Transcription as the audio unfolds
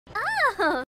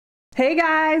Hey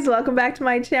guys, welcome back to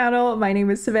my channel. My name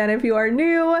is Savannah if you are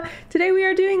new. Today we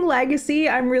are doing Legacy.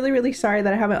 I'm really sorry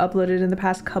that I haven't uploaded in the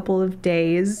past couple of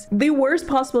days. The worst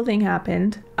possible thing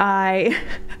happened. I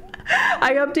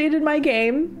updated my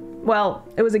game. Well,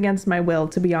 it was against my will,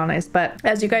 to be honest, but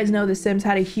as you guys know, The Sims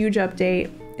had a huge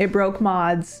update. It broke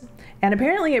mods. And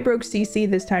apparently it broke CC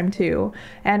this time too,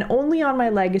 and only on my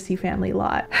Legacy family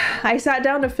lot. I sat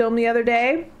down to film the other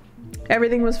day.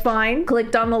 Everything was fine.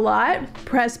 Clicked on the lot,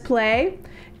 press play,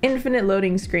 infinite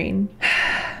loading screen.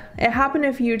 It happened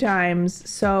a few times,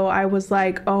 so I was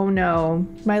like, oh no,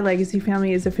 my Legacy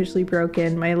family is officially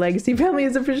broken. My Legacy family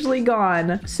is officially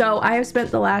gone. So I have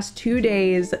spent the last 2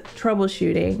 days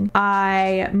troubleshooting.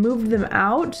 I moved them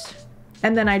out,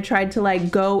 and then I tried to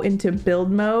like go into build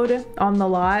mode on the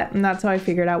lot, and that's how I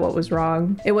figured out what was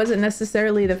wrong. It wasn't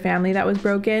necessarily the family that was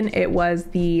broken, it was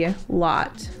the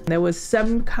lot. There was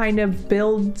some kind of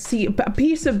a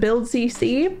piece of build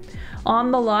CC on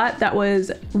the lot that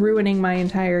was ruining my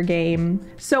entire game.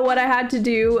 So what I had to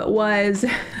do was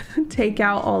take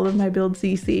out all of my build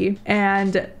CC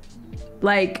and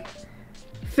like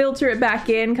filter it back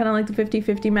in, kind of like the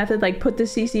 50-50 method, like put the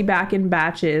CC back in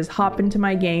batches, hop into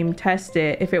my game, test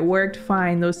it. If it worked,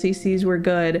 fine, those CCs were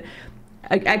good.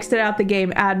 Exit out the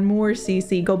game, add more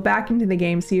CC, go back into the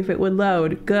game, see if it would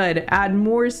load. Good, add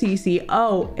more CC.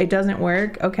 Oh, it doesn't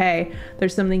work. Okay,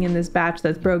 there's something in this batch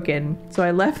that's broken. So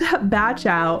I left that batch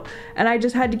out and I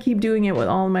just had to keep doing it with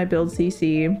all of my build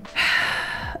CC.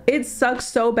 It sucks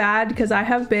so bad because I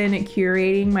have been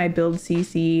curating my build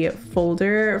CC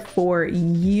folder for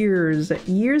years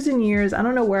and years. I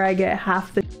don't know where I get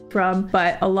half the from,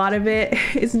 but a lot of it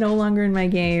is no longer in my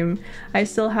game. I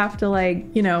still have to, like,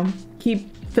 you know,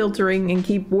 keep filtering and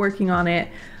keep working on it.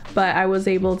 But I was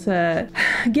able to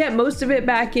get most of it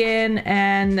back in,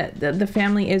 and the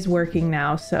family is working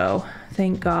now. So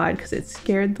thank God, because it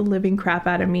scared the living crap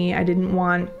out of me. I didn't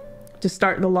want to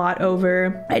start the lot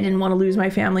over. I didn't want to lose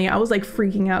my family. I was like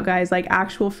freaking out, guys, like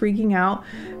actual freaking out,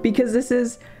 because this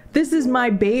is my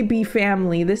baby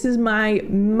family. This is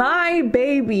my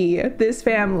baby, this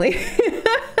family.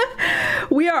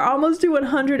 We are almost to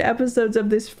 100 episodes of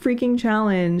this freaking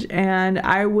challenge, and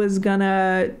I was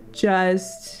gonna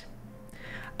just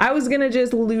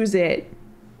lose it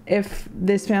if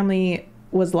this family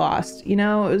was lost, you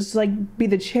know? It was like be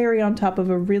the cherry on top of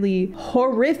a really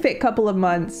horrific couple of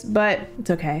months, but it's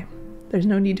okay. There's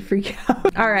no need to freak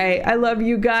out. All right, I love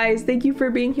you guys. Thank you for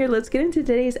being here. Let's get into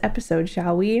today's episode,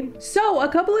 shall we? So a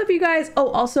couple of you guys, oh,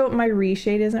 also my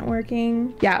reshade isn't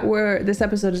working. Yeah, this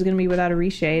episode is gonna be without a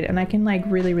reshade, and I can like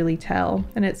really tell,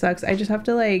 and it sucks. I just have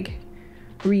to like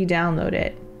re-download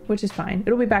it, which is fine.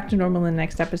 It'll be back to normal in the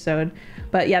next episode.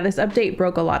 But yeah, this update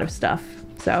broke a lot of stuff.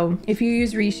 So if you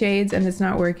use reshades and it's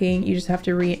not working, you just have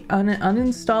to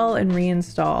uninstall and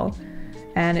reinstall,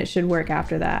 and it should work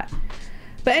after that.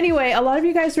 But anyway, a lot of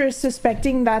you guys were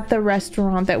suspecting that the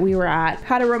restaurant that we were at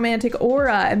had a romantic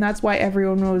aura, and that's why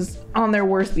everyone was on their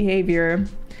worst behavior.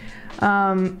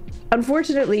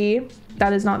 Unfortunately,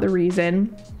 that is not the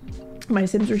reason. My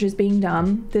Sims were just being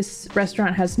dumb. This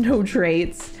restaurant has no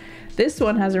traits. This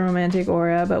one has a romantic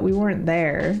aura, but we weren't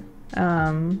there.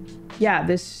 Yeah,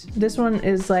 this one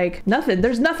is like nothing.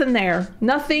 There's nothing there.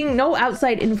 Nothing, no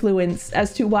outside influence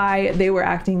as to why they were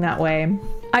acting that way.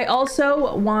 I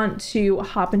also want to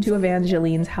hop into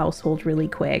Evangeline's household really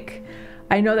quick.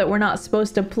 I know that we're not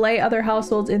supposed to play other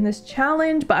households in this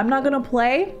challenge, but I'm not gonna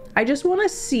play. I just want to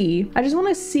see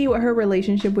what her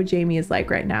relationship with Jamie is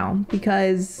like right now,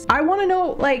 because I want to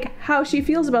know like how she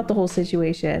feels about the whole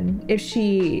situation. If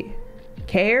she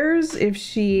cares,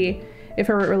 if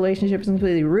her relationship is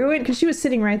completely ruined, because she was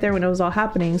sitting right there when it was all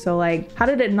happening. So like, how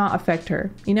did it not affect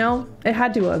her? You know, it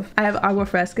had to have. I have agua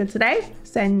fresca today,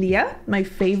 sandia, my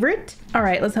favorite. All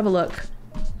right, let's have a look.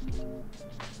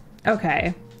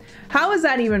 Okay, how is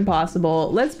that even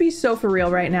possible? Let's be so for real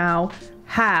right now.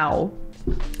 How?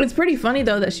 It's pretty funny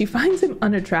though that she finds him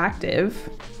unattractive.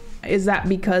 Is that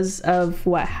because of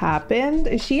what happened?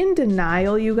 Is she in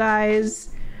denial, you guys?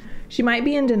 She might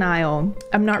be in denial.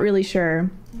 I'm not really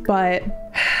sure. But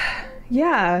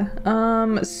yeah,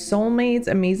 soulmates,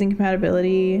 amazing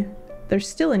compatibility. They're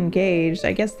still engaged.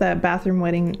 I guess that bathroom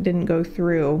wedding didn't go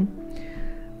through.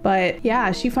 But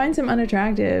yeah, she finds him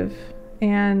unattractive.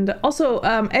 And also,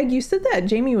 Egg, you said that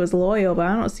Jamie was loyal, but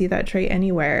I don't see that trait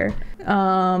anywhere.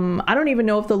 I don't even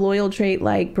know if the loyal trait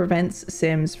like prevents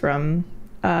Sims from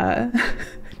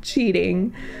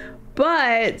cheating.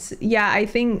 But yeah, I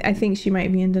think she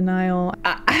might be in denial.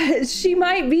 She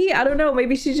might be, I don't know,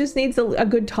 maybe she just needs a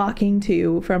good talking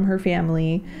to from her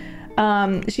family.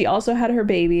 She also had her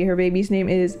baby. Her baby's name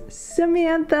is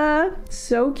Samantha.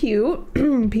 So cute.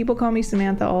 People call me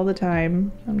Samantha all the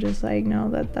time. I'm just like, no,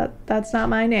 that's not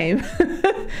my name.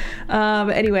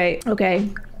 Anyway, okay.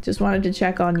 Just wanted to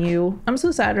check on you. I'm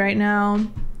so sad right now.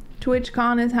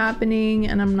 TwitchCon is happening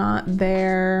and I'm not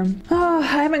there. Oh,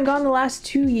 I haven't gone the last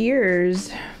 2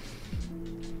 years.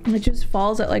 It just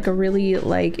falls at like a really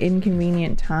like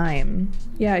inconvenient time.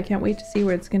 Yeah, I can't wait to see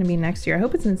where it's gonna be next year. I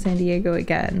hope it's in San Diego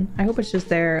again. I hope it's just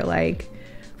there like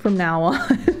from now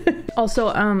on. Also,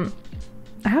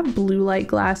 I have blue light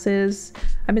glasses.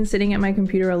 I've been sitting at my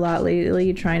computer a lot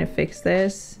lately trying to fix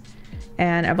this.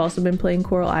 And I've also been playing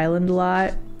Coral Island a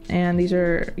lot. And these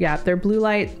are, yeah, they're blue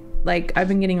light. Like I've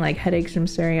been getting like headaches from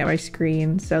staring at my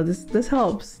screen, so this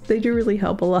helps. They do really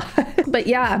help a lot. But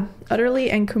yeah, utterly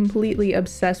and completely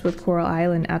obsessed with Coral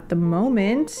Island at the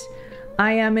moment.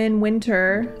 I am in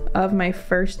winter of my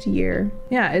first year.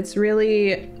 Yeah, it's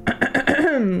really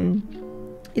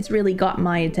it's really got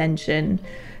my attention.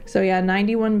 So yeah,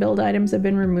 91 build items have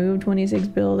been removed, 26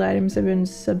 build items have been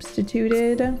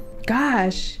substituted.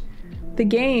 Gosh, the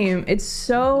game, it's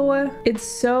so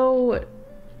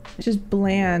just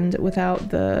bland without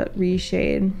the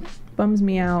reshade. Bums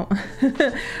me out.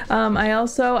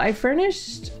 I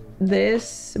furnished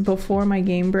this before my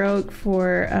game broke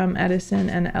for Edison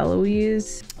and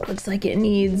Eloise. Looks like it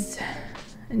needs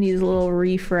a little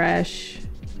refresh.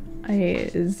 I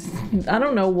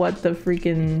don't know what the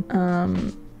freaking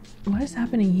what is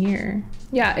happening here.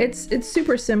 Yeah, it's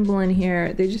super simple in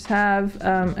here. They just have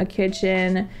a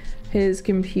kitchen, his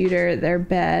computer, their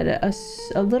bed,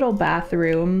 a little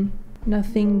bathroom.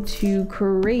 Nothing too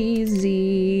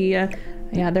crazy.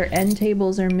 Yeah, their end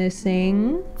tables are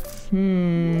missing.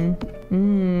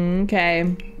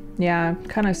 Okay. Yeah,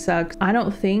 kind of sucks. I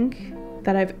don't think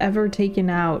that I've ever taken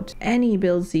out any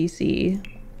build CC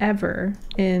ever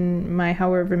in my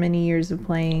however many years of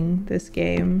playing this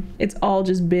game. It's all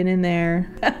just been in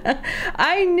there.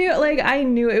 I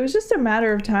knew it was just a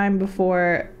matter of time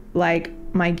before like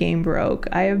my game broke.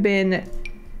 I have been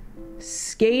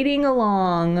skating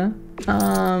along.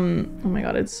 Oh my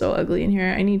god, it's so ugly in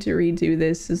here. I need to redo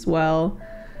this as well.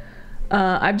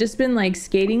 I've just been like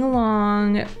skating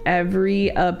along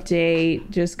every update,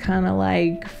 just kind of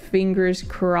like fingers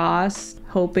crossed,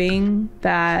 hoping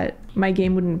that my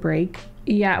game wouldn't break.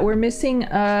 Yeah, we're missing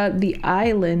the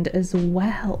island as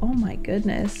well. Oh my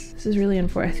goodness, this is really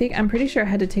unfortunate. I'm pretty sure I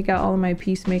had to take out all of my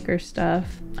Peacemaker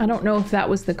stuff. I don't know if that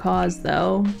was the cause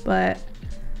though, but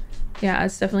yeah,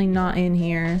 it's definitely not in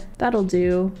here. That'll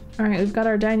do. All right, we've got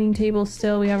our dining table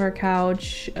still. We have our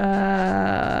couch.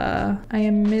 I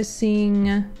am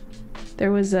missing,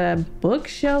 there was a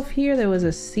bookshelf here. There was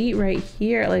a seat right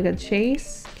here, like a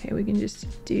chase. Okay, we can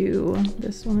just do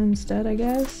this one instead, I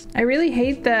guess. I really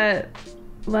hate that,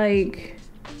 like,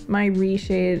 my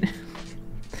reshade.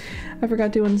 I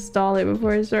forgot to install it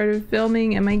before I started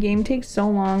filming, and my game takes so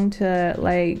long to,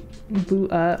 like,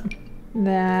 boot up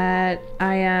that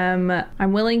I'm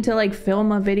willing to, like,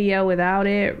 film a video without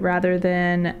it rather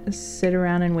than sit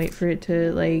around and wait for it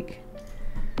to, like,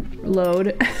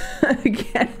 load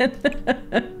again.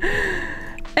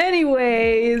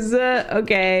 Anyways,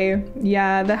 okay,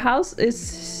 yeah, the house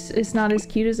is not as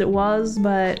cute as it was,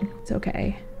 but it's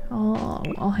okay.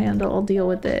 I'll deal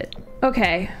with it.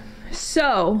 Okay,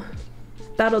 so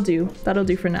that'll do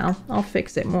for now. I'll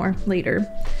fix it more later.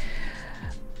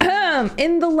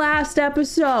 In the last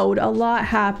episode, a lot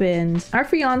happened. Our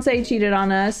fiance cheated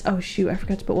on us. Oh shoot, I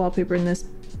forgot to put wallpaper in this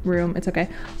room. It's okay.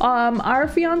 Our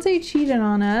fiance cheated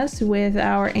on us with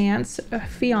our aunt's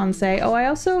fiance. Oh, I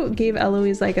also gave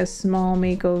Eloise like a small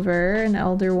makeover, an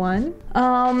elder one.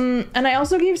 And I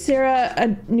also gave Sarah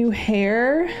a new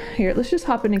hair. Here, let's just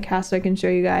hop into cast so I can show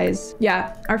you guys.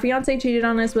 Yeah, our fiance cheated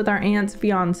on us with our aunt's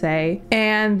fiance,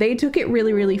 and they took it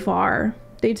really, really far.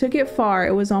 They took it far.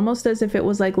 It was almost as if it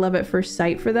was like love at first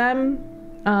sight for them.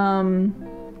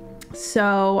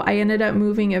 So I ended up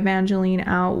moving Evangeline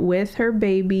out with her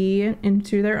baby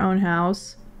into their own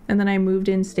house. And then I moved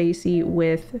in Stacy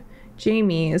with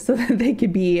Jamie so that they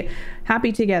could be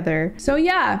happy together. So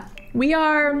yeah, we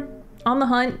are on the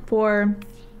hunt for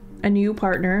a new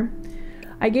partner.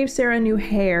 I gave Sarah new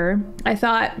hair. I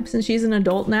thought since she's an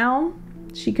adult now,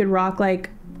 she could rock like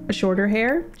a shorter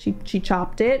hair. She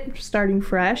chopped it, starting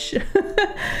fresh.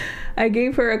 I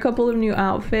gave her a couple of new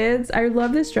outfits. I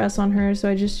love this dress on her, so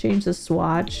I just changed the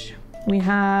swatch. We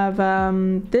have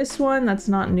this one that's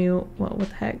not new. What the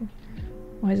heck?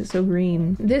 Why is it so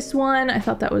green? This one, I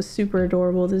thought that was super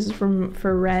adorable. This is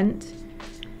for Rent.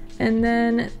 And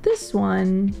then this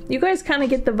one, you guys kind of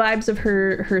get the vibes of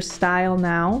her style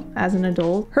now as an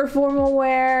adult. Her formal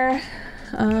wear,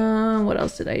 What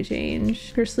else did I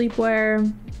change? Her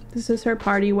sleepwear. This is her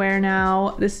party wear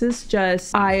now. This is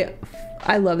just, I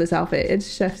love this outfit.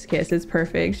 It's chef's kiss. It's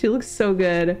perfect. She looks so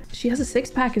good. She has a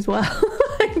six-pack as well.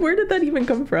 Like, where did that even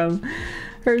come from?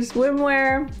 Her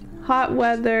swimwear, hot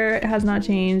weather, it has not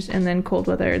changed, and then cold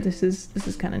weather. This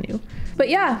is kind of new. But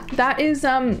yeah, that is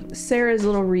Sarah's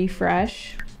little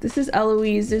refresh. This is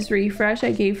Eloise's refresh.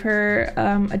 I gave her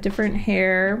a different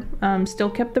hair. Still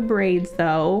kept the braids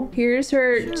though. Here's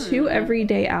her 2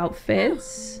 everyday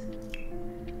outfits.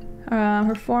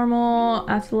 Her formal,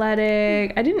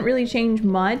 athletic. I didn't really change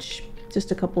much,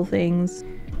 just a couple things.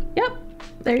 Yep,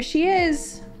 there she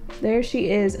is. There she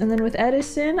is. And then with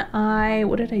Edison,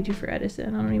 what did I do for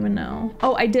Edison? I don't even know.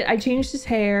 Oh, I changed his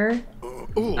hair.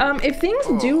 If things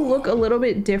do look a little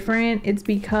bit different, it's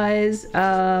because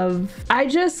of, I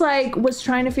just like was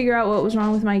trying to figure out what was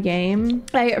wrong with my game.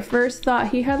 I at first thought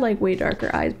he had like way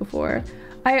darker eyes before.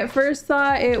 I at first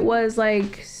thought it was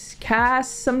like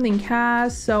something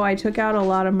cast, so I took out a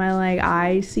lot of my like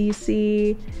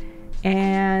ICC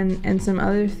and some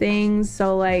other things,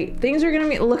 so like things are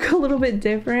gonna look a little bit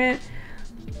different.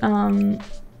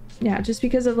 Yeah, just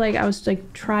because of like I was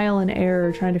like trial and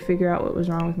error trying to figure out what was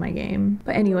wrong with my game.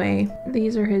 But anyway,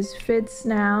 these are his fits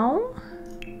now.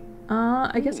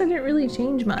 I guess I didn't really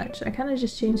change much. I kind of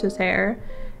just changed his hair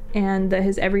and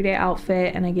his everyday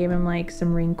outfit, and I gave him like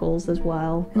some wrinkles as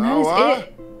well. And that is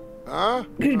it.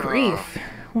 Good grief.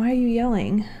 Why are you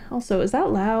yelling? Also, is that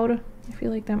loud? I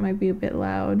feel like that might be a bit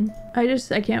loud. I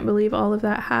can't believe all of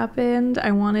that happened.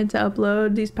 I wanted to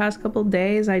upload these past couple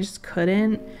days. I just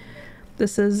couldn't.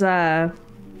 This is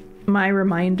my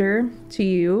reminder to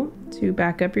you to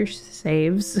back up your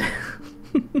saves.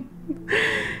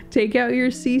 Take out your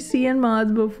CC and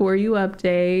mods before you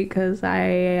update, because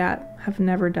I have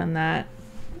never done that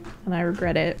and I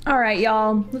regret it. All right,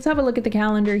 y'all, let's have a look at the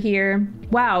calendar here.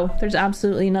 Wow, there's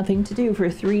absolutely nothing to do for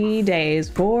 3 days,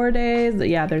 4 days.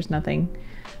 Yeah, there's nothing.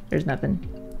 There's nothing.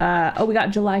 Oh, we got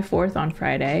July 4th on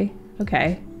Friday.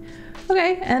 Okay.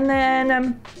 Okay, and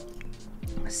then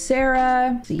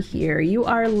Sarah, let's see here, you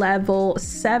are level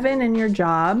 7 in your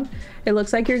job. It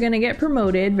looks like you're gonna get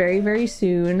promoted very, very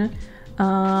soon.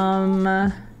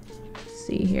 Let's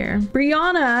see here.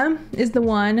 Brianna is the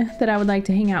one that I would like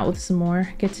to hang out with some more,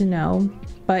 get to know.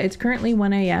 But it's currently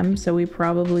 1 a.m. so we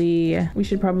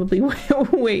should probably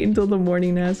wait until the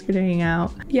morning to ask her to hang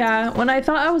out. Yeah, when I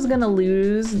thought I was gonna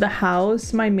lose the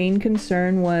house, my main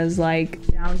concern was like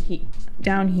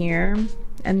down here,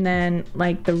 and then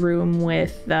like the room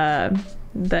with the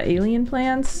alien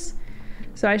plants.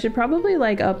 So I should probably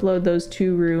like upload those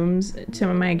 2 rooms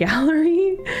to my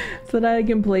gallery so that I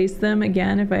can place them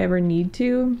again if I ever need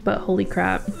to. But holy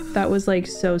crap, that was like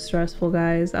so stressful,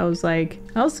 guys. I was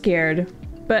scared.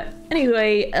 But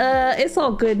anyway, it's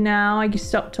all good now. I can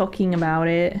stop talking about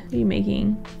it. What are you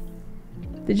making?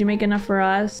 Did you make enough for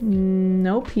us?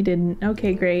 Nope, he didn't.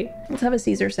 Okay, great. Let's have a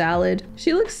Caesar salad.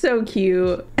 She looks so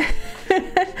cute.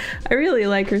 I really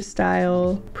like her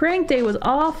style. Prank day was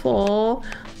awful.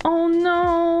 Oh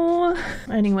no.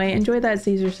 Anyway, enjoy that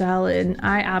Caesar salad.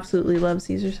 I absolutely love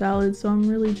Caesar salad, so I'm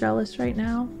really jealous right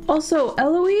now. Also,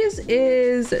 Eloise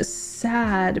is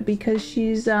sad because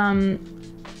she's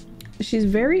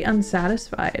very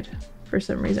unsatisfied for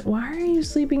some reason. Why are you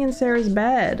sleeping in Sarah's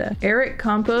bed? Eric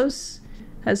Campos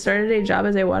has started a job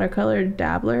as a watercolor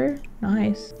dabbler.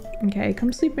 Nice. Okay,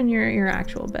 come sleep in your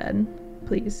actual bed,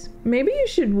 please. Maybe you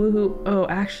should woohoo. Oh,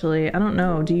 actually, I don't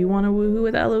know. Do you want to woohoo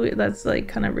with Eloise? That's like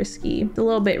kind of risky. It's a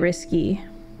little bit risky.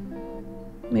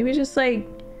 Maybe just like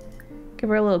give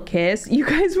her a little kiss. You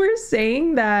guys were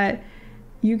saying that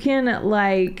you can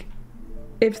like,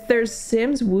 if there's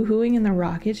Sims woohooing in the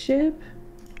rocket ship,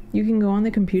 you can go on the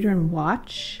computer and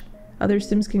watch. Other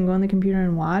Sims can go on the computer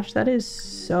and watch. That's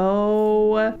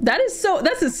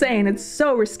insane. It's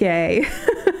so risque.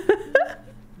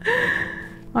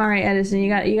 All right, Edison, you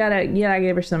gotta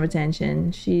give her some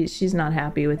attention. She's not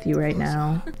happy with you right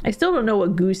now. I still don't know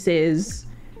what goose is.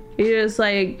 He just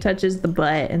like touches the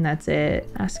butt and that's it.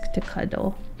 Ask to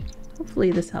cuddle.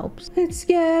 Hopefully this helps. It's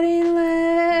getting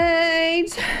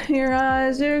late. Your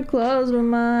eyes are closed, but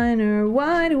mine are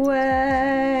wide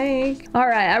awake. All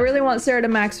right, I really want Sarah to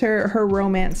max her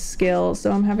romance skill,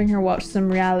 so I'm having her watch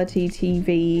some reality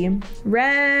TV.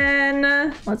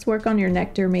 Ren, let's work on your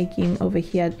nectar making over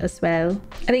here as well.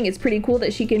 I think it's pretty cool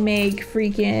that she can make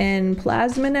freaking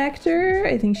plasma nectar.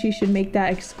 I think she should make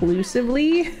that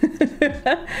exclusively.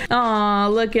 Aw,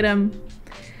 look at him.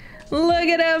 Look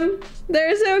at them.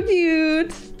 They're so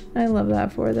cute. I love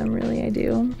that for them, really, I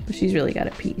do. But she's really got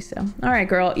to pee, so. All right,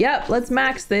 girl. Yep, let's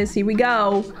max this. Here we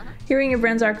go. Hearing your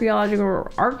friend's archaeological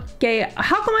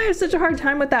how come I have such a hard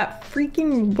time with that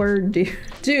freaking word, dude?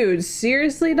 Dude,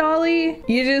 seriously, Dolly?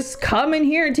 You just come in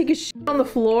here and take a shit on the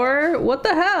floor? What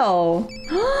the hell?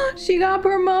 She got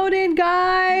promoted,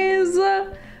 guys.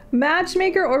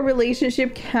 Matchmaker or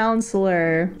relationship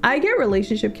counselor? I get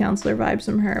relationship counselor vibes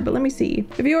from her, but let me see.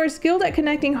 If you are skilled at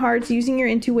connecting hearts, using your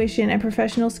intuition and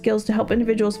professional skills to help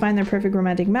individuals find their perfect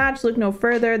romantic match, look no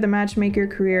further. The matchmaker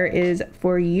career is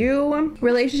for you.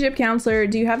 Relationship counselor,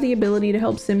 do you have the ability to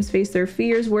help Sims face their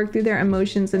fears, work through their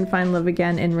emotions, and find love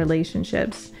again in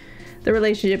relationships? The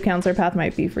relationship counselor path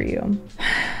might be for you.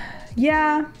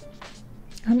 Yeah.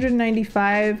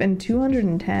 195 and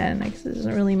 210. I guess it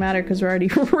doesn't really matter because we're already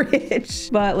rich.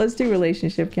 But let's do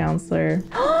relationship counselor.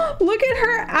 Look at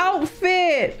her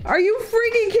outfit. Are you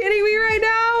freaking kidding me right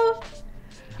now?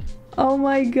 Oh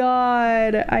my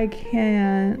god. I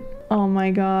can't. Oh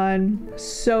my god.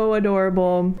 So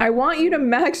adorable. I want you to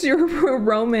max your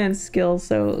romance skills.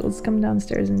 So let's come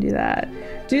downstairs and do that.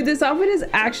 Dude, this outfit is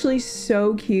actually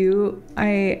so cute.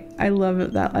 I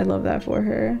love that. I love that for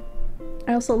her.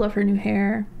 I also love her new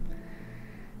hair.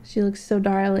 She looks so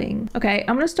darling. Okay,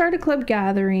 I'm gonna start a club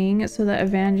gathering so that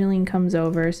Evangeline comes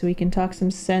over so we can talk some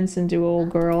sense into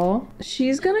old girl.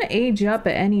 She's gonna age up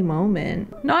at any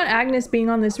moment. Not Agnes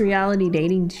being on this reality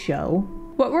dating show.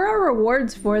 What were our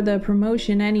rewards for the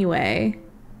promotion anyway?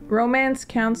 Romance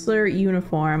counselor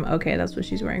uniform. Okay, that's what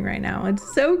she's wearing right now.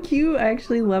 It's so cute. I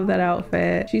actually love that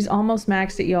outfit. She's almost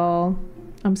maxed it, y'all.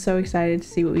 I'm so excited to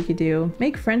see what we could do.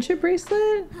 Make friendship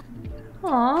bracelet?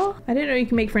 Aw, I didn't know you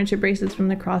can make friendship bracelets from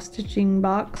the cross-stitching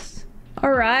box.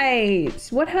 All right,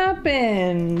 what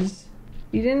happened?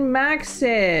 You didn't max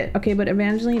it. Okay, but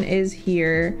Evangeline is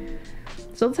here.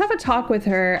 So let's have a talk with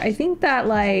her. I think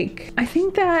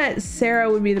that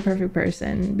Sarah would be the perfect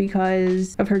person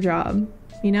because of her job.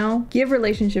 You know, give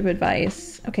relationship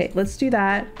advice. Okay, let's do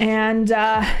that. And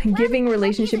giving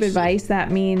relationship advice,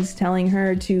 that means telling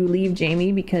her to leave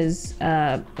Jamie because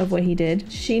of what he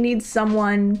did. She needs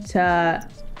someone to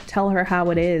tell her how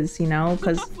it is, you know,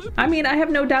 because I mean, I have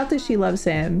no doubt that she loves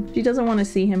him. She doesn't want to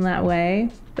see him that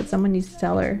way, but someone needs to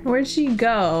tell her. Where'd she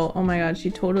go? Oh my god, she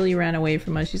totally ran away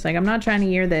from us. She's like, I'm not trying to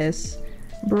hear this.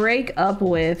 Break up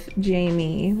with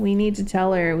Jamie. We need to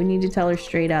tell her. We need to tell her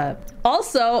straight up.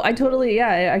 Also, I totally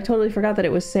forgot that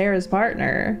it was Sarah's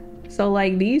partner. So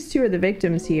like these two are the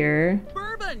victims here.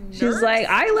 She's like,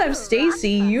 I left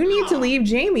Stacy. You need to leave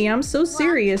Jamie. I'm so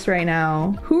serious right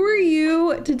now. Who are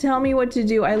you to tell me what to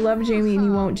do? I love Jamie and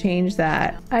you won't change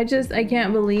that. I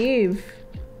can't believe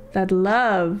that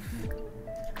love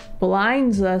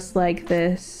blinds us like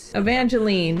this.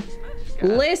 Evangeline.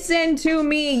 Listen to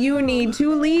me. You need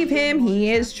to leave him.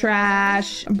 He is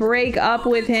trash. Break up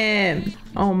with him.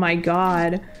 Oh my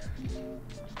god.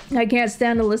 I can't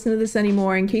stand to listen to this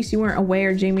anymore. In case you weren't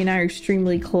aware, Jamie and I are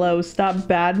extremely close. Stop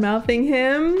bad-mouthing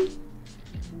him.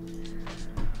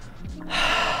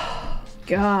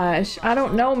 Gosh, I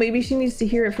don't know. Maybe she needs to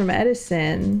hear it from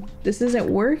Edison. This isn't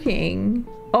working.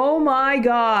 Oh my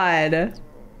god.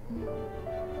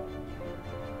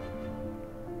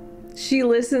 She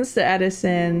listens to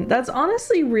Edison. That's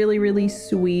honestly really, really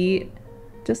sweet.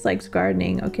 Just likes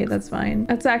gardening. Okay, that's fine.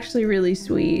 That's actually really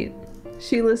sweet.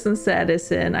 She listens to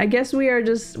Edison. I guess we are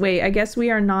just... Wait, I guess we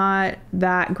are not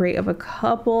that great of a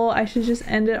couple. I should just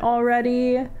end it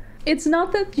already. It's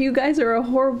not that you guys are a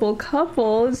horrible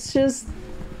couple. It's just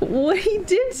what he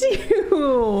did to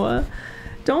you.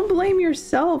 Don't blame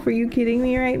yourself. Are you kidding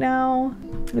me right now?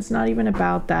 It's not even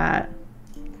about that.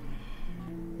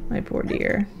 My poor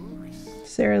dear.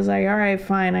 Sarah's like, all right,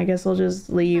 fine. I guess I'll just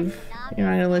leave. You're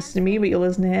not gonna listen to me, but you'll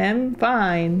listen to him?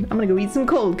 Fine. I'm gonna go eat some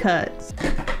cold cuts.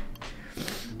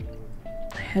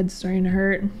 My head's starting to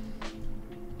hurt.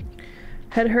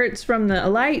 Head hurts from the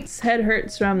lights. Head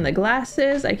hurts from the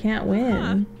glasses. I can't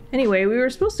win. Anyway, we were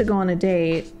supposed to go on a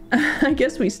date. I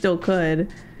guess we still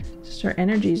could. Just our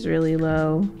energy's really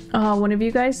low. Oh, one of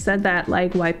you guys said that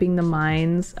like wiping the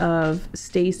minds of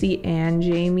Stacy and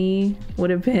Jamie would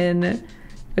have been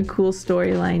a cool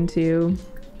storyline too.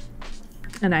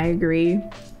 And I agree.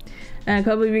 And a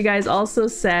couple of you guys also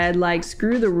said like,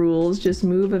 screw the rules, just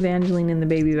move Evangeline and the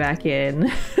baby back in.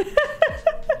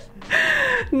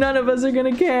 None of us are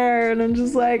gonna care. And I'm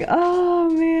just like, oh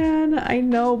man, I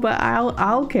know, but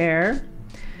I'll care.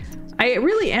 I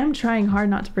really am trying hard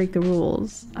not to break the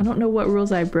rules. I don't know what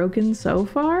rules I've broken so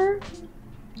far,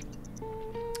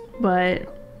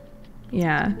 but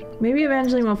yeah, maybe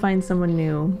Evangeline will find someone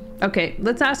new. Okay,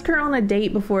 let's ask her on a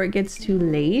date before it gets too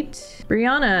late.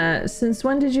 Brianna, since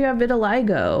when did you have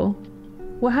vitiligo?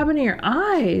 What happened to your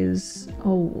eyes?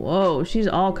 Oh, whoa, she's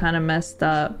all kind of messed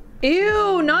up.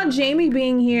 Ew, not Jamie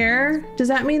being here. Does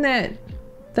that mean that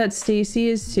Stacy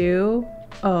is too?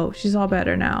 Oh, she's all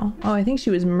better now. Oh, I think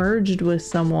she was merged with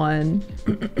someone.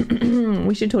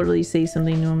 We should totally say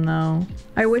something to him though.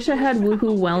 I wish I had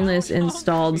Woohoo Wellness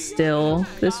installed still.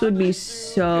 This would be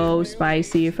so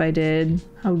spicy if I did.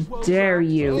 How dare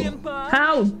you?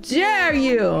 How dare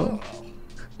you?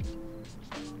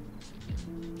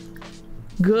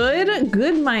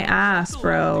 Good my ass,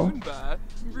 bro.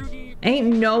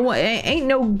 Ain't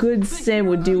no good sin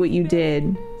would do what you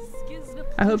did.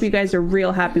 I hope you guys are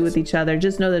real happy with each other.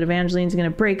 Just know that Evangeline's gonna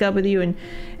break up with you and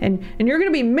you're gonna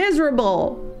be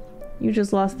miserable. You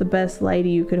just lost the best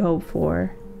lady you could hope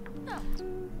for.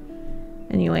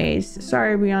 Anyways,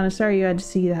 sorry Brianna, sorry you had to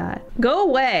see that. Go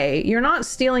away. You're not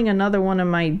stealing another one of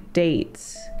my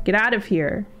dates. Get out of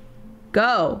here.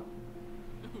 Go.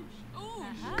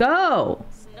 Go.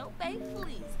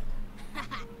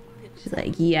 She's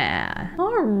like, yeah.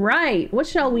 All right, what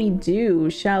shall we do?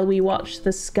 Shall we watch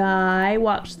the sky,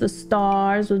 watch the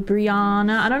stars with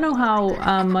Brianna? I don't know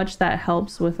how much that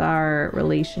helps with our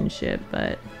relationship,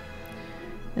 but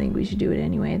I think we should do it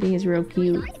anyway. I think it's real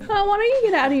cute. Oh, why don't you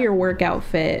get out of your work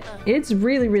outfit? It's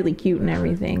really, really cute and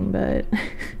everything, but...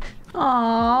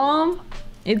 Aww.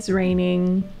 It's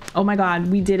raining. Oh my god,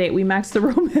 we did it. We maxed the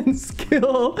romance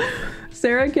skill.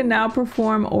 Sarah can now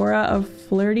perform aura of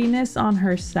flirtiness on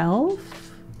herself.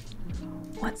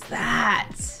 What's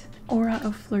that? Aura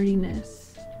of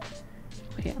flirtiness.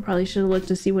 Wait, I probably should have looked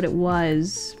to see what it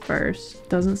was first.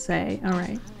 Doesn't say. All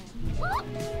right.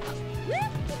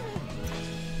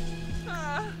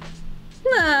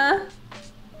 Nah.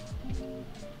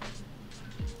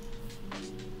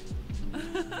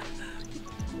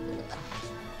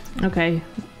 Okay.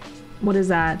 What is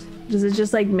that? Does it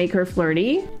just like make her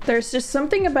flirty? There's just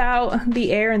something about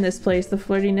the air in this place. The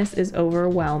flirtiness is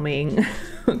overwhelming.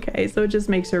 Okay, so it just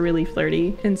makes her really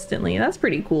flirty instantly. That's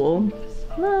pretty cool.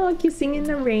 Oh, kissing in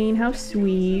the rain. How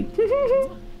sweet.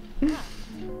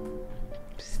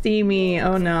 Steamy.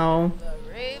 Oh no.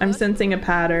 I'm sensing a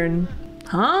pattern.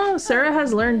 Huh? Sarah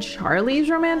has learned Charlie's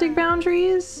romantic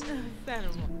boundaries?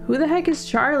 Who the heck is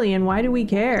Charlie and why do we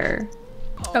care?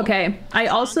 Okay, I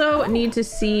also need to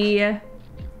see...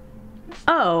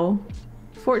 Oh,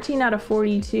 14 out of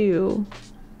 42.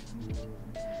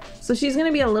 So she's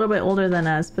gonna be a little bit older than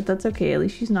us, but that's okay. At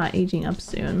least she's not aging up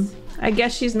soon. I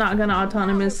guess she's not gonna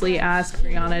autonomously ask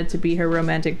Brianna to be her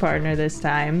romantic partner this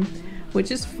time,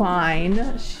 which is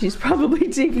fine. She's probably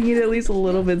taking it at least a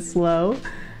little bit slow.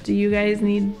 Do you guys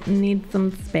need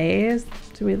some space?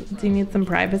 Do you need some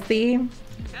privacy?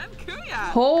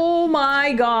 Oh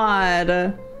my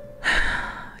god.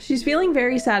 She's feeling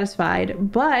very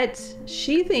satisfied, but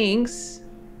she thinks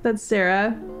that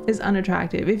Sarah is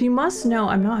unattractive. If you must know,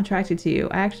 I'm not attracted to you.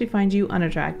 I actually find you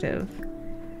unattractive.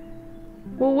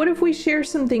 Well, what if we share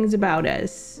some things about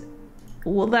us?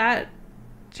 Will that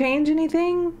change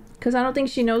anything? Because I don't think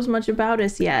she knows much about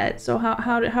us yet. So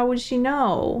how would she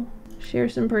know? Share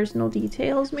some personal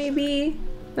details, maybe?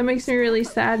 That makes me really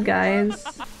sad, guys.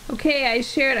 Okay, I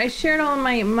shared all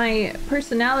my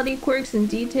personality quirks and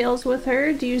details with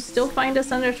her. Do you still find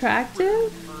us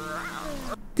unattractive?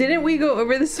 Didn't we go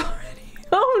over this already?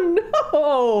 Oh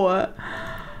no!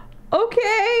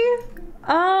 Okay.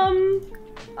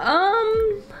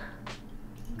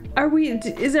 Are we,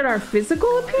 is it our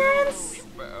physical appearance?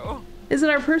 Is it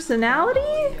our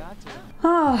personality?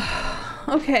 Oh,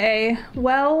 okay.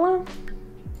 Well,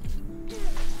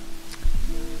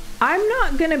 I'm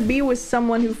not gonna be with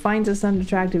someone who finds us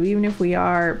unattractive, even if we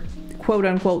are quote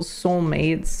unquote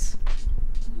soulmates.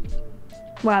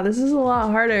 Wow, this is a lot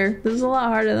harder. This is a lot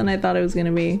harder than I thought it was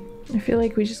gonna be. I feel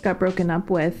like we just got broken up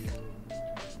with.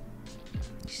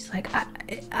 She's like,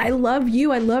 I love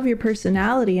you. I love your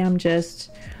personality. I'm just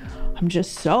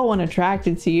so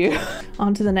unattracted to you.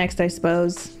 On to the next, I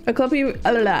suppose. A couple of you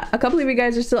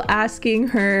guys are still asking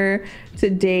her to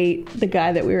date the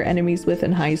guy that we were enemies with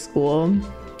in high school.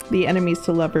 The enemies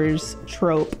to lovers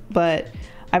trope, but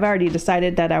I've already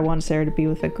decided that I want Sarah to be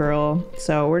with a girl.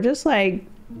 So we're just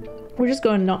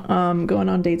going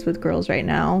on dates with girls right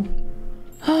now.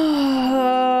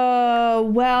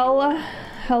 Well,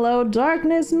 hello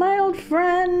darkness, my old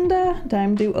friend.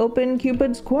 Time to open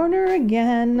Cupid's corner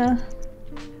again.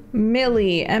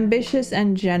 Millie, ambitious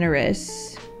and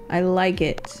generous. I like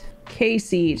it.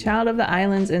 Casey, child of the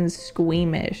islands and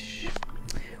squeamish.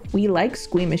 We like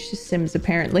squeamish Sims,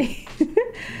 apparently.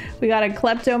 We got a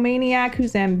kleptomaniac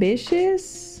who's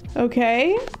ambitious.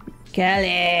 Okay.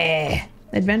 Kelly,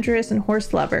 adventurous and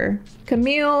horse lover.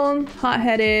 Camille,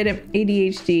 hot-headed,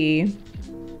 ADHD.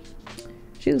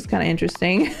 She looks kind of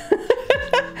interesting.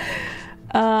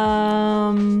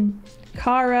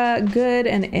 Kara, good,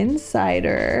 and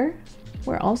insider.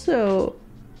 We're also...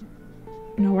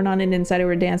 No, we're not an insider,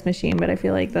 we're a dance machine, but I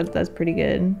feel like that's pretty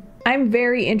good. I'm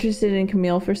very interested in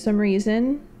Camille for some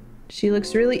reason. She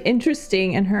looks really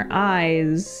interesting in her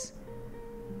eyes.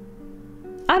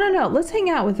 I don't know, let's hang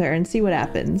out with her and see what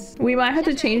happens. We might have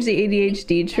to change the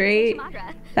ADHD trait.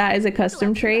 That is a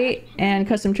custom trait, and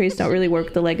custom traits don't really work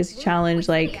with the legacy challenge,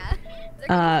 like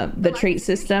the trait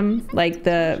system, like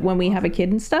when we have a kid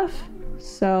and stuff.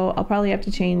 So I'll probably have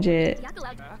to change it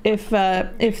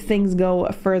if things go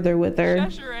further with her.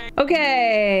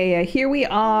 Okay, here we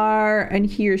are, and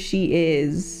here she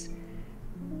is.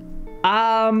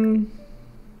 I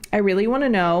really want to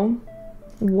know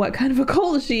what kind of a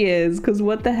cult she is, because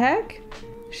what the heck?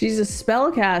 She's a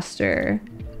spellcaster.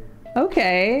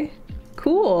 Okay,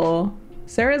 cool.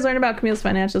 Sarah's learned about Camille's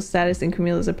financial status, and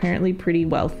Camille is apparently pretty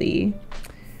wealthy.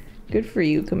 Good for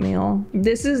you, Camille.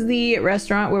 This is the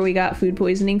restaurant where we got food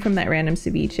poisoning from that random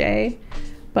ceviche.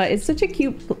 But it's such a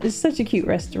cute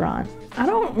restaurant.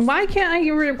 Why can't I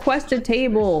request a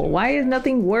table? Why is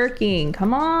nothing working?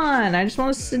 Come on, I just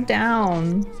want to sit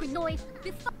down.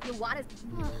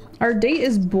 Our date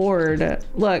is bored.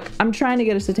 Look, I'm trying to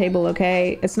get us a table,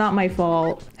 okay? It's not my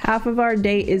fault. Half of our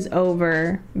date is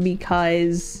over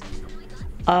because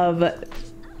of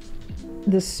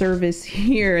the service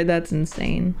here. That's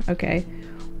insane. Okay,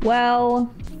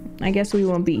 well, I guess we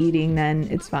won't be eating then.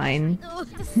 It's fine.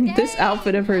 This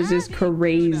outfit of hers is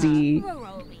crazy.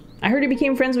 I heard he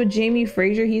became friends with Jamie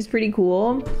Fraser. He's pretty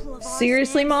cool.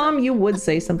 Seriously, Mom? You would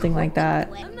say something like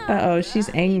that. Uh-oh, she's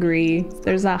angry.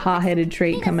 There's that hot-headed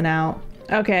trait coming out.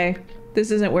 Okay, this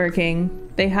isn't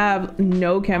working. They have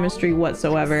no chemistry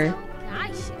whatsoever.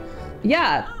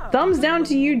 Yeah, thumbs down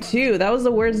to you too. That was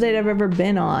the worst date I've ever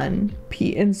been on.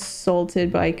 Pete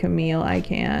insulted by Camille. I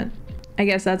can't. I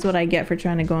guess that's what I get for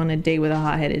trying to go on a date with a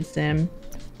hot-headed sim.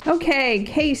 Okay,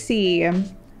 Casey.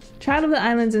 Child of the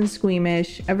Islands and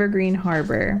Squeamish, Evergreen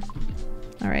Harbor.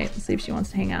 All right, let's see if she wants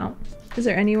to hang out. Is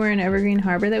there anywhere in Evergreen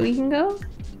Harbor that we can go?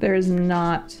 There is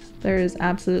not. There is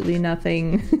absolutely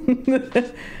nothing.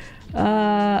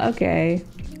 Okay.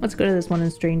 Let's go to this one in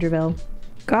Strangerville.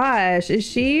 Gosh, is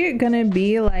she gonna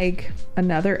be like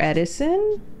another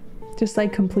Edison? Just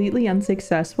like completely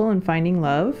unsuccessful in finding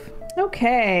love?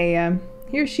 Okay,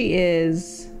 here she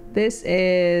is. This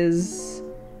is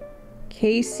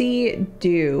Casey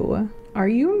Dew. Are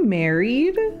you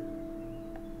married?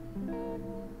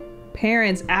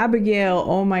 Parents, Abigail.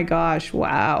 Oh my gosh,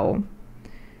 wow.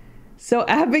 So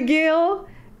Abigail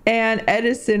and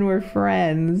Edison were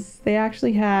friends. They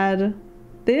actually they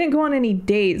didn't go on any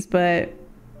dates, but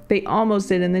they almost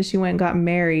did, and then she went and got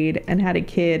married and had a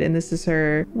kid, and this is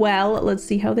her. Well, let's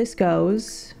see how this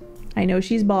goes. I know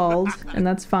she's bald, and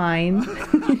that's fine.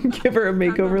 Give her a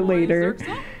makeover later.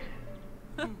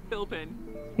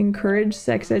 Encourage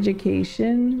sex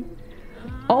education.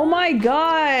 Oh my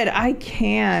god, I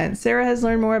can't. Sarah has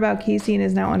learned more about Casey and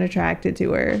is now unattracted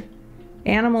to her.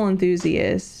 Animal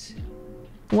enthusiast.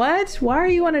 What? Why are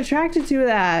you unattracted to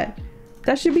that?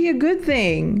 That should be a good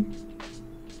thing.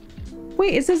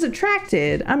 Wait, it says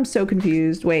attracted. I'm so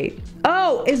confused. Wait.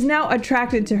 Oh, is now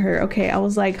attracted to her. Okay, I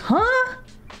was like, huh?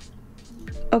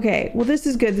 Okay, well this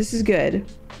is good. This is good.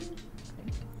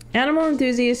 Animal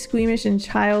enthusiast, squeamish, and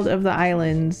child of the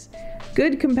islands.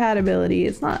 Good compatibility.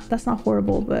 That's not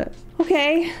horrible, but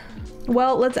okay.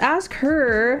 Well, let's ask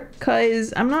her,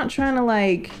 cause I'm not trying to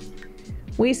like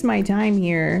waste my time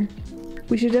here.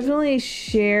 We should definitely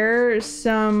share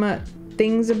some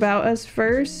things about us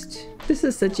first. This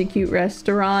is such a cute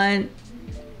restaurant.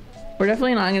 We're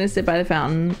definitely not gonna sit by the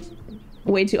fountain.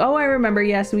 Way too. Oh, I remember.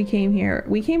 Yes, we came here.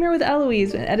 We came here with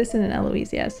Eloise, Edison and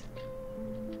Eloise. Yes.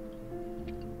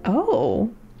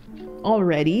 Oh,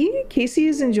 already? Casey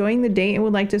is enjoying the date and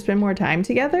would like to spend more time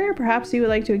together. Perhaps you would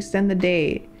like to extend the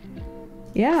date.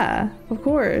 Yeah, of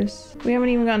course. We haven't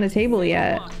even gotten a table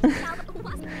yet.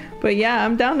 But yeah,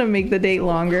 I'm down to make the date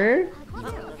longer.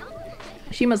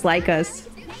 She must like us.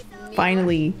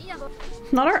 Finally.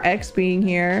 Not our ex being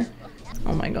here.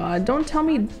 Oh my god, don't tell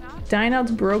me Dine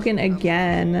Out's broken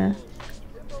again.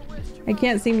 I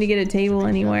can't seem to get a table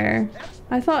anywhere.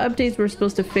 I thought updates were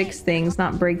supposed to fix things,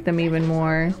 not break them even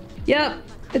more. Yep,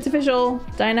 it's official.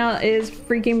 Dine Out is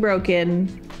freaking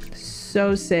broken.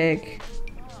 So sick.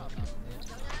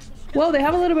 Whoa, they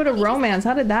have a little bit of romance.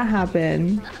 How did that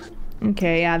happen?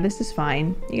 Okay, yeah, this is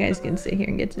fine. You guys can sit here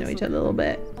and get to know each other a little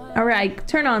bit. All right,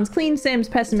 turn-ons, clean sims,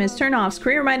 pessimists, turn-offs,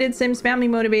 career-minded sims,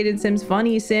 family-motivated sims,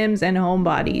 funny sims, and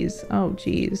homebodies. Oh,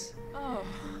 geez.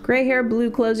 Gray hair, blue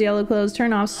clothes, yellow clothes,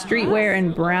 turn off streetwear,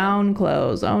 and brown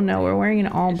clothes. Oh no, we're wearing an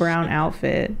all brown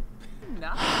outfit.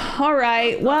 All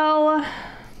right, well,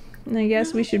 I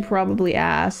guess we should probably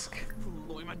ask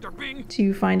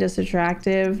to find us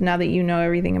attractive now that you know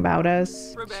everything about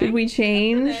us. Should we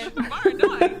change?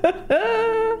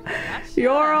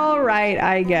 You're all right,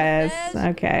 I guess.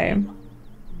 Okay.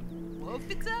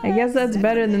 I guess that's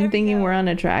better than thinking we're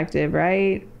unattractive,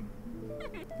 right?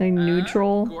 Like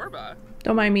neutral.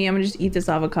 Don't mind me, I'm gonna just eat this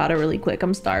avocado really quick.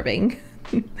 I'm starving.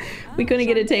 We couldn't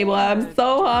get a table. I'm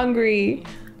so hungry.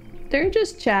 They're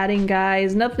just chatting,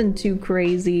 guys. Nothing too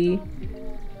crazy.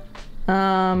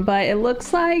 But it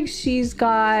looks like she's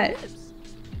got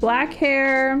black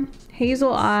hair,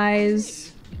 hazel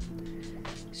eyes.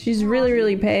 She's really,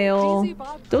 really pale.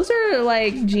 Those are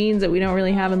like genes that we don't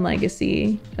really have in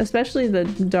Legacy, especially the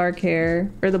dark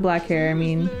hair, or the black hair, I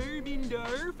mean.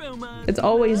 It's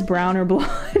always brown or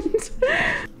blonde.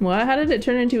 What? How did it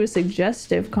turn into a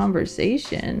suggestive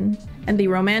conversation? And the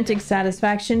romantic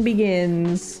satisfaction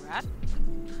begins.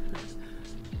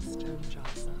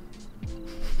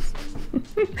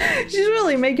 She's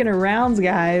really making her rounds,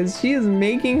 guys. She is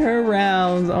making her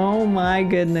rounds. Oh my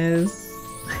goodness.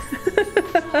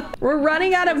 We're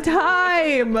running out of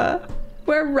time.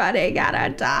 We're running out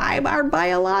of time. Our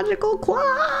biological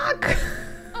clock.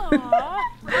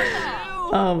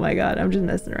 Oh my god, I'm just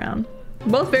messing around.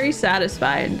 Both very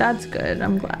satisfied. That's good.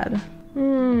 I'm glad.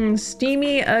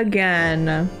 Steamy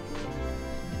again.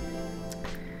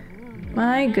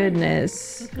 My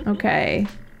goodness. Okay.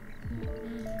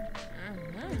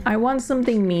 I want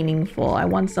something meaningful. I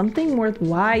want something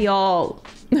worthwhile.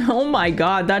 Oh my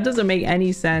god, that doesn't make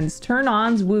any sense. Turn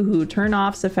ons, woohoo. Turn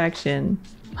offs, affection.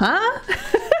 Huh?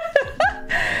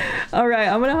 Alright,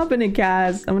 I'm gonna hop into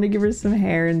Cass. I'm gonna give her some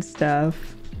hair and stuff.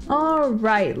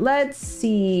 Alright, let's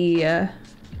see.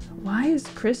 Why is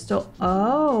Crystal?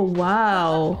 Oh,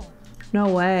 wow. No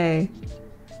way.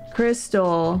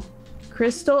 Crystal.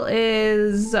 Crystal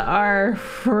is our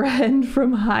friend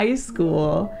from high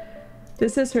school.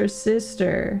 This is her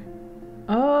sister.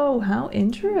 Oh, how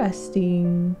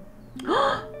interesting.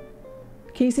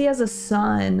 Casey has a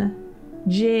son,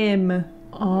 Jim.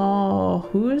 Oh,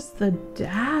 who's the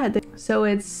dad? So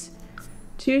it's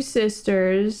two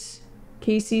sisters,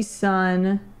 Casey's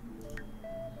son,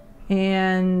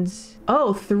 and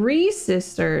oh, three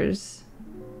sisters.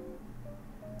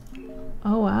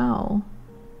 Oh, wow.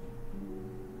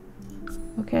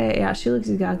 Okay, yeah, she looks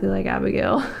exactly like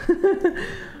Abigail.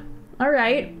 All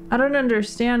right. I don't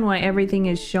understand why everything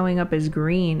is showing up as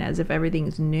green, as if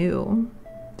everything's new.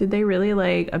 Did they really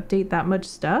like update that much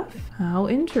stuff? How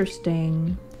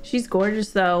interesting. She's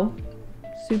gorgeous though.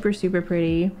 Super, super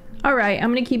pretty. All right, I'm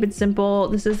gonna keep it simple.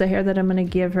 This is the hair that I'm gonna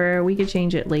give her. We could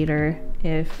change it later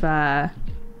if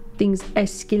things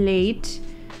escalate.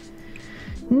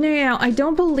 Now, I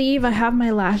don't believe I have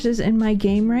my lashes in my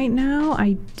game right now.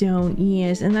 I don't,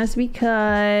 yes. And that's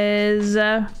because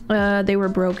they were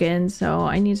broken. So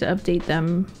I need to update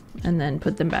them and then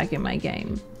put them back in my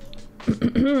game.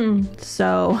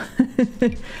 So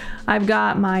I've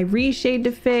got my reshade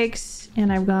to fix and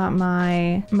I've got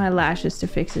my lashes to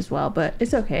fix as well, but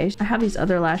it's okay. I have these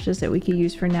other lashes that we could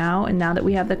use for now, and now that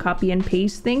we have the copy and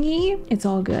paste thingy, it's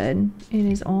all good. It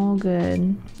is all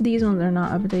good. These ones are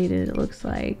not updated, it looks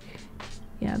like.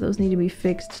 Yeah, those need to be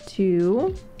fixed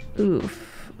too.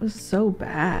 Oof, it's so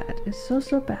bad. It's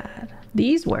so bad.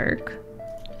 These work.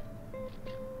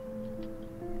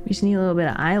 We just need a little bit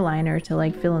of eyeliner to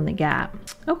like fill in the gap.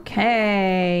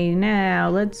 Okay, now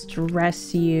let's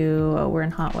dress you. Oh, we're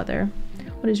in hot weather.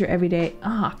 What is your everyday?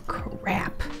 Ah,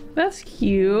 crap. That's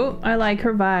cute. I like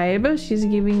her vibe. She's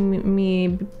giving me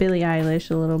Billie Eilish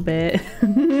a little bit.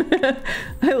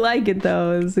 I like it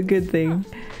though. It's a good thing.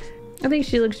 I think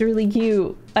she looks really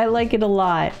cute. I like it a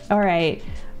lot. All right.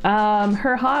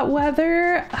 Her hot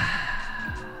weather.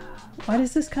 Why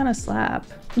does this kind of slap?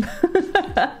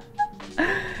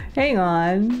 Hang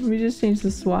on, let me just change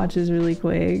the swatches really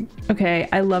quick. Okay,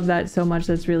 I love that so much.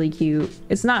 That's really cute.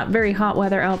 It's not very hot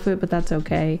weather outfit, but that's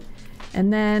okay.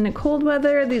 And then cold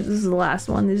weather, this is the last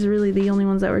one. These are really the only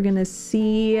ones that we're gonna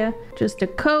see. Just a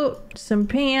coat, some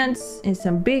pants, and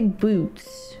some big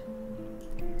boots.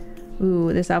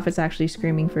 Ooh, this outfit's actually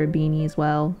screaming for a beanie as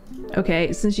well.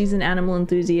 Okay, since she's an animal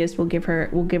enthusiast, we'll give her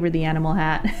the animal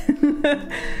hat.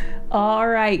 All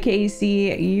right,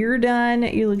 Casey, you're done.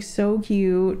 You look so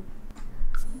cute.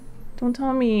 Don't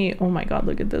tell me. Oh my god,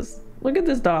 look at this. Look at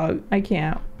this dog. I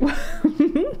can't.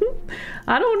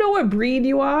 I don't know what breed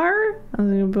you are. I'm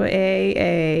gonna put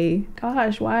A.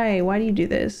 Gosh, why do you do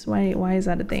this? Why is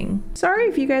that a thing? Sorry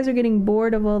if you guys are getting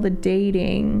bored of all the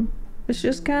dating. It's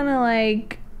just kind of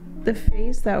like the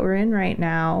phase that we're in right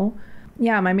now.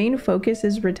 Yeah, my main focus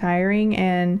is retiring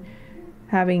and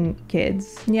having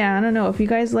kids. Yeah, I don't know. If you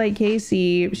guys like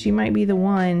Casey, she might be the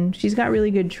one. She's got really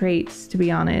good traits, to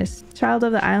be honest. Child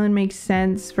of the Island makes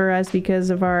sense for us because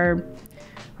of our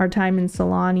time in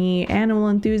Solani. Animal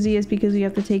enthusiast because we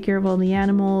have to take care of all the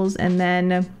animals. And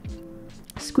then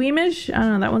squeamish, I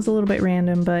don't know, that one's a little bit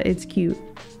random, but it's cute.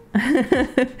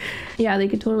 Yeah, they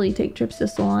could totally take trips to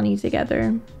Solani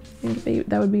together. I think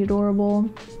that would be adorable.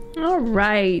 All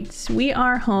right, we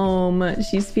are home.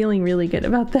 She's feeling really good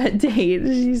about that date.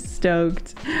 She's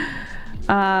stoked.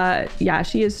 Yeah,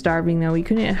 she is starving though. We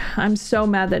couldn't. I'm so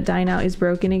mad that Dine Out is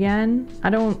broken again. I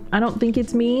don't think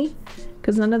it's me,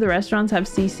 because none of the restaurants have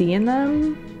CC in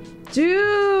them.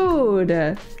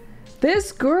 Dude,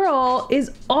 this girl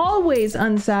is always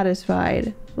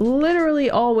unsatisfied. Literally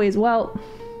always. Well,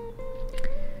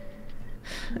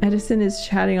 Edison is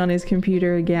chatting on his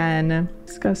computer again.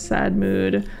 He's got a sad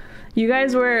mood. You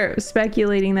guys were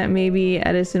speculating that maybe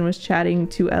Edison was chatting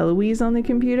to Eloise on the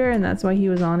computer and that's why he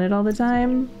was on it all the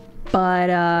time. But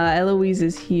Eloise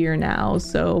is here now,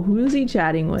 so who's he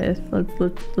chatting with?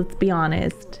 Let's be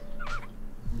honest.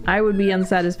 I would be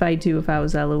unsatisfied too if I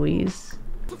was Eloise.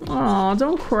 Aw,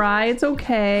 don't cry, it's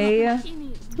okay.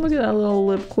 Look at that little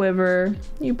lip quiver.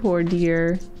 You poor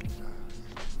dear.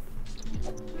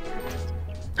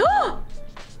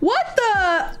 What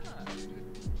the?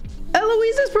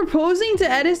 Eloise is proposing to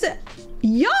Edison?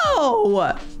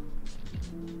 Yo!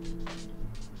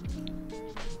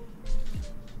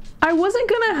 I wasn't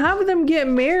gonna have them get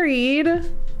married.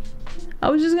 I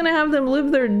was just gonna have them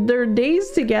live their days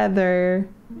together.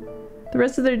 The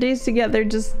rest of their days together,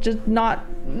 just not.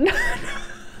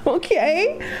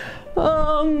 Okay.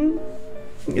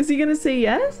 Is he gonna say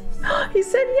yes? He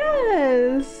said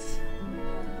yes.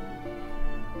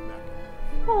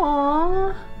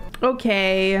 Aww.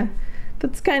 Okay.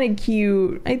 That's kind of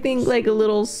cute. I think like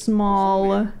a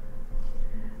small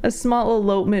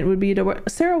elopement would be to.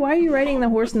 Sarah, why are you riding the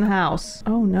horse in the house?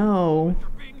 Oh no.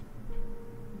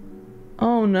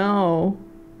 Oh no.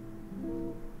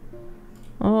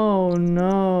 Oh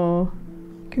no.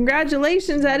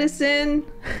 Congratulations, Edison.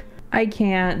 I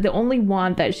can't. The only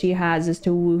want that she has is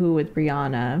to woohoo with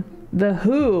Brianna. The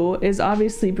who is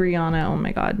obviously Brianna. Oh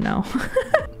my god, no.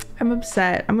 I'm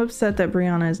upset. I'm upset that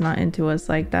Brianna is not into us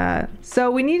like that.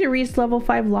 So we need to reach level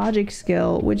 5 logic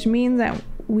skill, which means that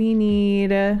we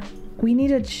need a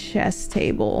chess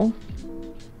table.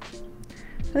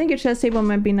 I think a chess table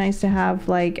might be nice to have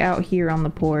like out here on the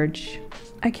porch.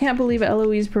 I can't believe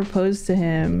Eloise proposed to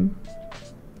him.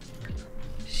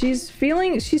 She's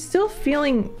still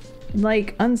feeling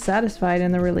like unsatisfied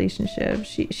in the relationship.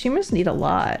 She must need a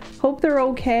lot. Hope they're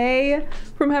okay.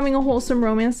 From having a wholesome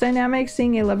romance dynamic,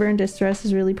 seeing a lover in distress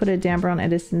has really put a damper on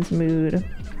Edison's mood.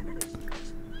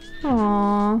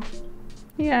 Aww.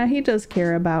 Yeah, he does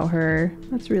care about her.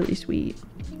 That's really sweet.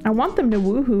 I want them to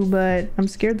woohoo, but I'm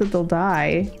scared that they'll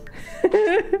die.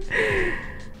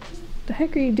 The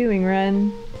heck are you doing,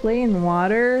 Ren? Play in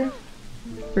water?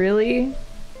 Really?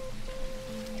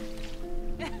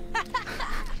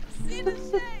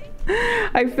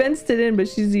 I fenced it in, but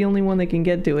she's the only one that can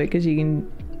get to it because she can.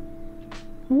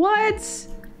 What?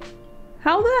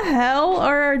 How the hell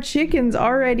are our chickens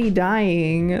already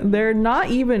dying? They're not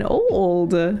even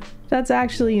old. That's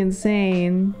actually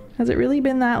insane. Has it really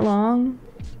been that long?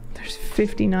 There's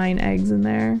 59 eggs in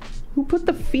there. Who put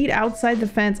the feet outside the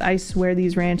fence? I swear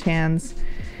these ranch hands.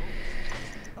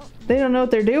 They don't know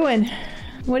what they're doing.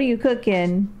 What are you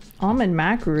cooking? Almond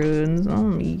macaroons.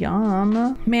 Oh,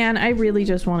 yum. Man, I really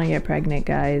just want to get pregnant,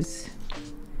 guys.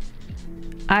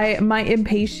 My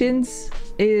impatience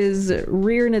is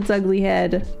rearing its ugly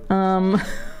head. Oh,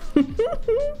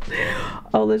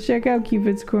 let's check out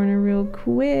Cupid's Corner real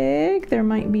quick. There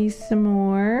might be some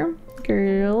more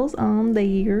girls on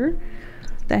there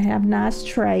that have nice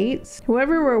traits.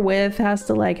 Whoever we're with has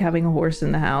to like having a horse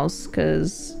in the house,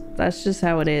 because that's just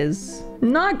how it is.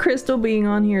 Not Crystal being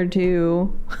on here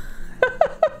too.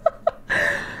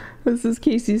 This is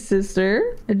Casey's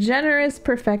sister. A generous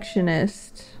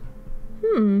perfectionist.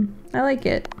 I like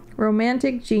it.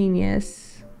 Romantic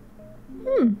genius.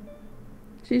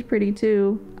 She's pretty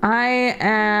too. I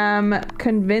am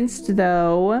convinced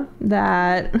though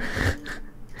that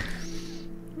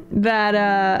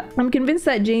I'm convinced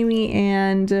that Jamie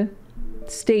and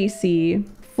Stacy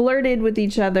flirted with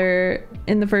each other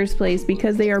in the first place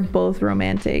because they are both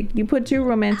romantic. You put two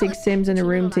romantic Sims in a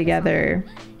room together,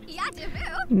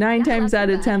 9 times out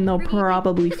of 10 they'll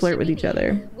probably flirt with each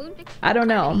other. I don't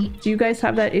know. Do you guys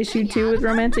have that issue too with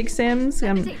romantic Sims?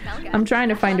 I'm trying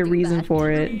to find a reason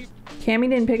for it. Cammy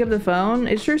didn't pick up the phone.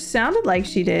 It sure sounded like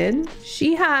she did.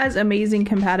 She has amazing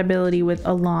compatibility with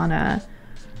Alana.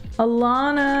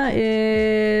 Alana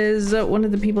is one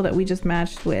of the people that we just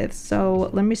matched with. So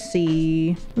let me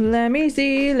see. Let me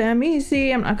see.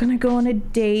 I'm not gonna go on a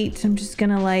date. I'm just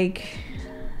gonna like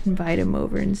invite him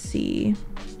over and see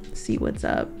what's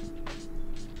up.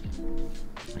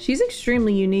 She's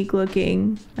extremely unique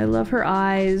looking. I love her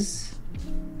eyes.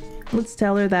 Let's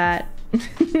tell her that.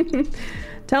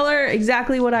 Tell her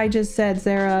exactly what I just said,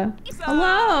 Sarah.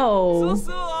 Hello.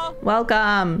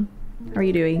 Welcome. How are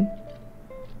you doing?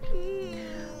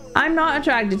 I'm not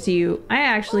attracted to you. I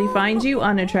actually find you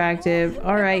unattractive.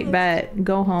 All right, bet.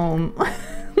 Go home.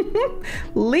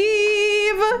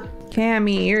 Leave.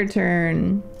 Cammy, your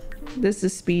turn. This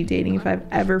is speed dating if I've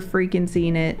ever freaking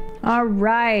seen it. All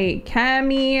right,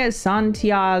 Cammy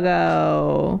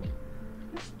Santiago.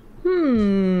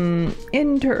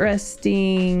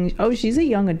 Interesting. Oh, she's a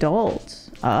young adult.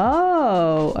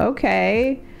 Oh,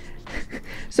 okay.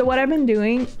 So what I've been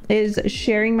doing is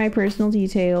sharing my personal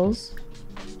details,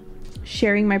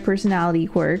 sharing my personality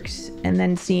quirks, and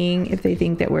then seeing if they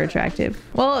think that we're attractive.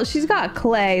 Well, she's got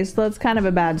clay, so that's kind of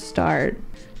a bad start.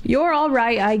 You're all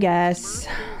right, I guess.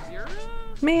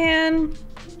 Man,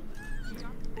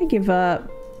 I give up.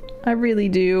 I really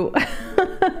do.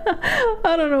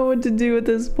 I don't know what to do at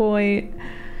this point.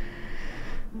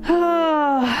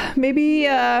 Maybe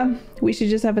we should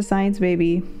just have a science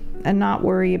baby and not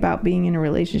worry about being in a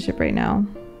relationship right now.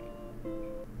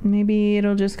 Maybe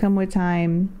it'll just come with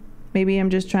time. Maybe I'm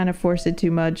just trying to force it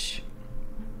too much.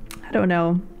 I don't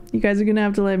know. You guys are gonna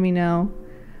have to let me know.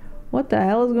 What the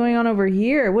hell is going on over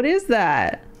here? What is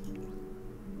that?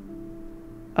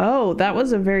 Oh, that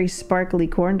was a very sparkly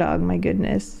corn dog, my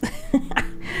goodness.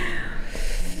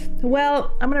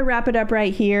 Well, I'm gonna wrap it up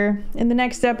right here. In the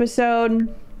next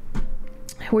episode,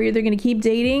 we're either gonna keep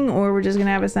dating or we're just gonna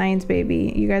have a science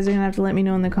baby. You guys are gonna have to let me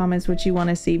know in the comments what you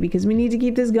want to see, because we need to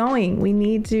keep this going. We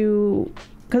need to,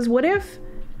 because what if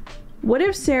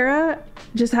Sarah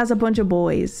just has a bunch of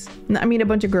boys? I mean, a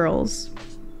bunch of girls.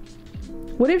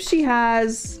 What if she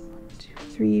has 2,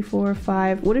 3, 4,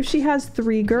 5? What if she has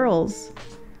 3 girls?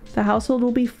 The household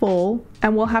will be full,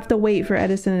 and we'll have to wait for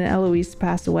Edison and Eloise to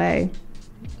pass away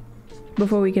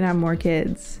before we can have more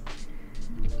kids.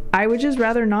 I would just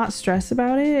rather not stress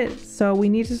about it, so we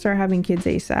need to start having kids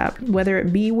ASAP. Whether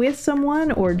it be with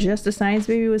someone or just a science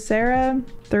baby with Sarah.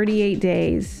 38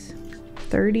 days.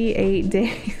 38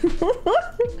 days.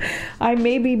 I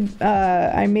may be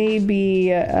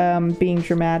being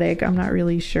dramatic. I'm not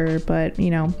really sure, but you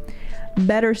know,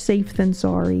 better safe than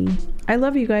sorry. I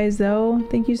love you guys though.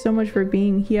 Thank you so much for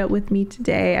being here with me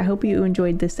today. I hope you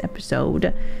enjoyed this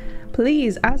episode.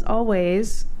 Please, as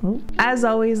always,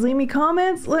 leave me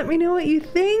comments. Let me know what you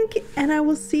think, and I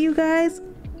will see you guys.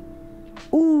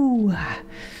 Ooh, that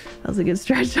was a good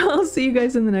stretch. I'll see you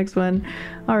guys in the next one.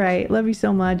 All right, love you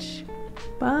so much.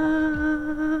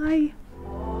 Bye.